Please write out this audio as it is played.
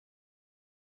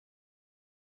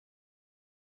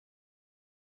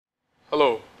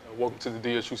Hello, and welcome to the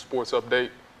DSU Sports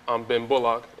Update. I'm Ben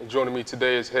Bullock, and joining me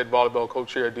today is head volleyball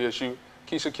coach here at DSU,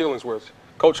 Kisya Killingsworth.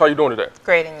 Coach, how you doing today?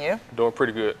 Great, and you? Doing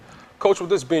pretty good. Coach, with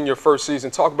this being your first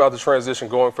season, talk about the transition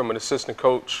going from an assistant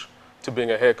coach to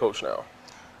being a head coach now.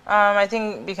 I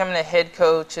think becoming a head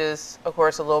coach is, of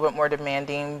course, a little bit more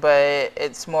demanding, but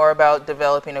it's more about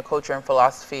developing a culture and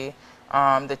philosophy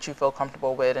that you feel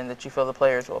comfortable with and that you feel the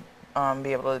players will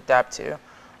be able to adapt to.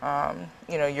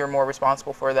 You're more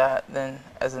responsible for that than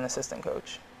as an assistant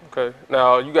coach. Okay.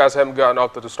 Now, you guys haven't gotten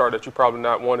off to the start that you probably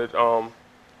not wanted,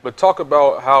 but talk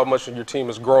about how much of your team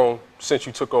has grown since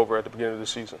you took over at the beginning of the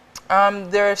season.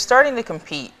 They're starting to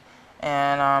compete,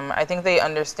 and I think they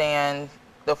understand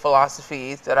the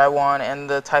philosophy that I want and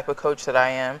the type of coach that I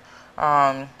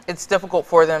am. It's difficult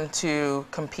for them to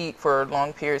compete for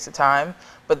long periods of time,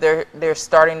 but they're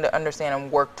starting to understand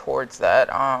and work towards that.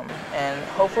 And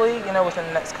hopefully, within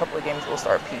the next couple of games, we'll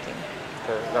start peaking.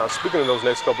 Okay. Now, speaking of those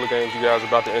next couple of games, you guys are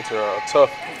about to enter a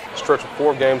tough stretch of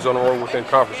 4 games on the road within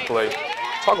conference play.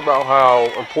 Talk about how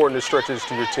important this stretch is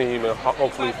to your team and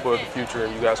hopefully for the future,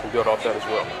 and you guys can build off that as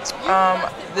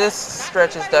well. This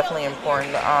stretch is definitely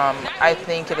important. I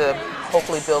think it'll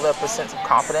hopefully build up a sense of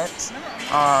confidence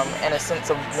and a sense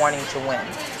of wanting to win.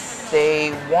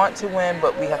 They want to win,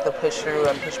 but we have to push through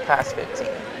and push past 15.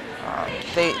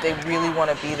 They really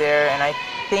want to be there, and I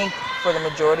think for the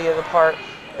majority of the part,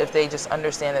 if they just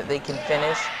understand that they can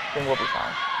finish, then we'll be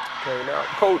fine. Okay, now,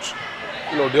 Coach,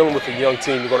 dealing with a young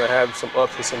team, you're going to have some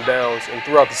ups and some downs, and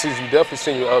throughout the season, you've definitely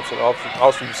seen your ups and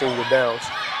also you've seen your downs.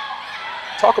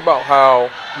 Talk about how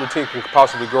your team can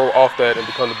possibly grow off that and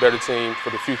become a better team for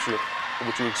the future,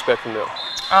 what you expect from them.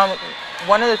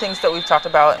 One of the things that we've talked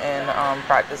about in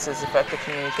practice is effective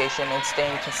communication and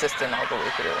staying consistent all the way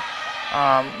through.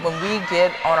 When we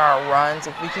get on our runs,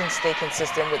 if we can stay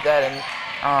consistent with that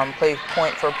and play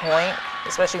point for point,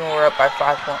 especially when we're up by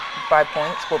 5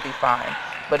 points, we'll be fine.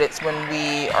 But it's when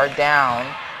we are down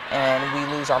and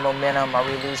we lose our momentum or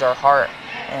we lose our heart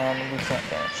and we can't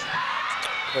finish.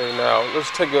 Okay, now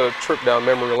let's take a trip down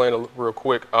memory lane real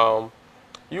quick.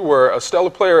 You were a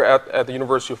stellar player at the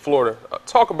University of Florida.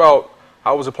 Talk about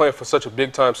how was it playing for such a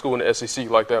big-time school in the SEC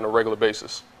like that on a regular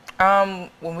basis?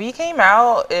 When we came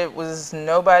out, it was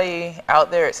nobody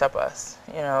out there except us.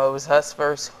 It was us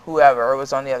versus whoever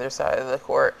was on the other side of the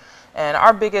court. And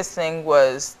our biggest thing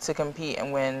was to compete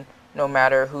and win no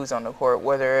matter who's on the court,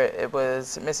 whether it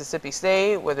was Mississippi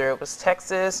State, whether it was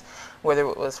Texas, whether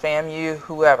it was FAMU,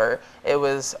 whoever. It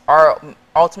was our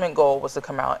ultimate goal was to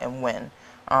come out and win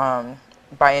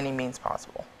by any means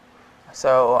possible.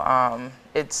 So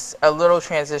it's a little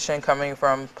transition coming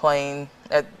from playing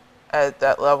at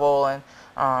that level and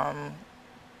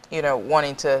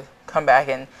wanting to come back.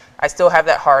 And I still have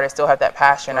that heart, I still have that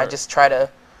passion. Right. I just try to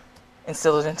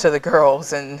instill it into the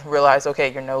girls and realize,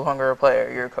 okay, you're no longer a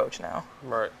player, you're a coach now.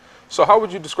 Right. So how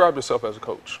would you describe yourself as a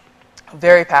coach?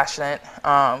 Very passionate,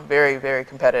 very, very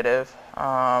competitive,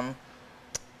 and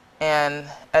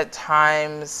at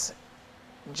times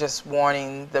just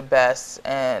wanting the best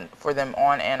and for them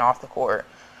on and off the court.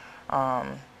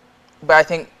 But I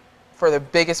think for the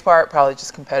biggest part, probably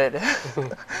just competitive.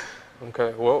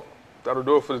 Okay, well, that'll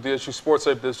do it for the DSU Sports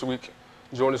Tape this week.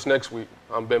 Join us next week.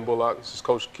 I'm Ben Bullock. This is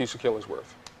Coach Kisya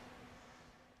Killingsworth.